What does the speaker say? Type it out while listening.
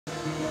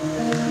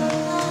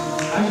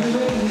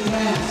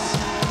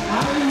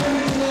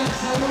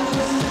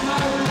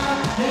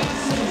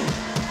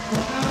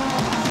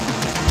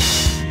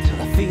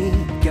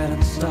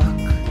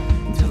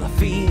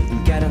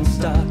get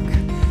unstuck,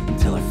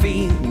 until our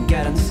feet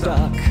get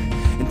unstuck,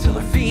 until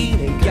our feet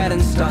get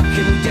unstuck,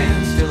 and we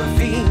dance till our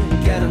feet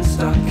get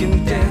unstuck, and we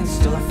dance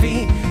till our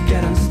feet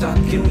get unstuck,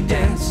 and we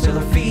dance till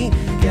our feet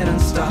get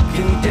unstuck,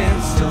 and we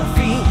dance till our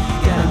feet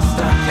get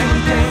unstuck, and we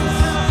dance,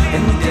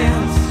 and we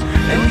dance,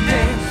 and we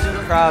dance.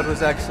 The crowd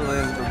was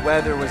excellent, the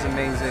weather was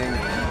amazing.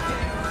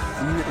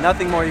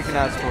 Nothing more you can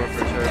ask for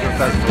sure, for a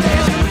festival.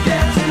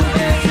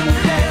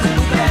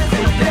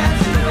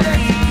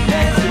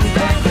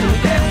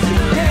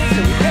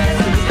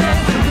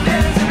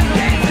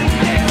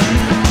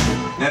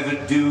 Never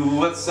do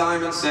what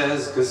Simon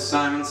says, 'cause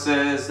Simon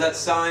says that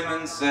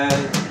Simon said.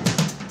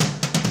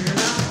 You're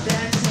not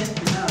dancing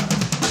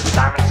enough.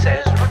 Simon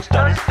says what's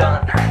done is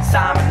done.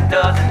 Simon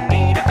doesn't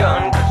need a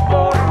gun, 'cause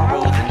border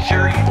rules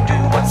ensure you do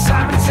what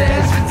Simon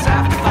says. It's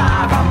after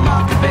 5, I'm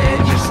off to bed,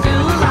 you're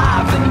still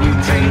alive. The new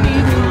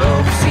trainee will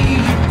oversee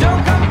you,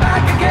 don't come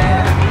back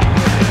again.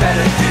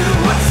 Better do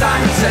what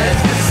Simon says,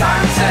 'cause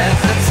Simon says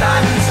that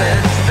Simon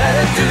says.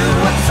 Better do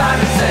what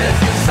Simon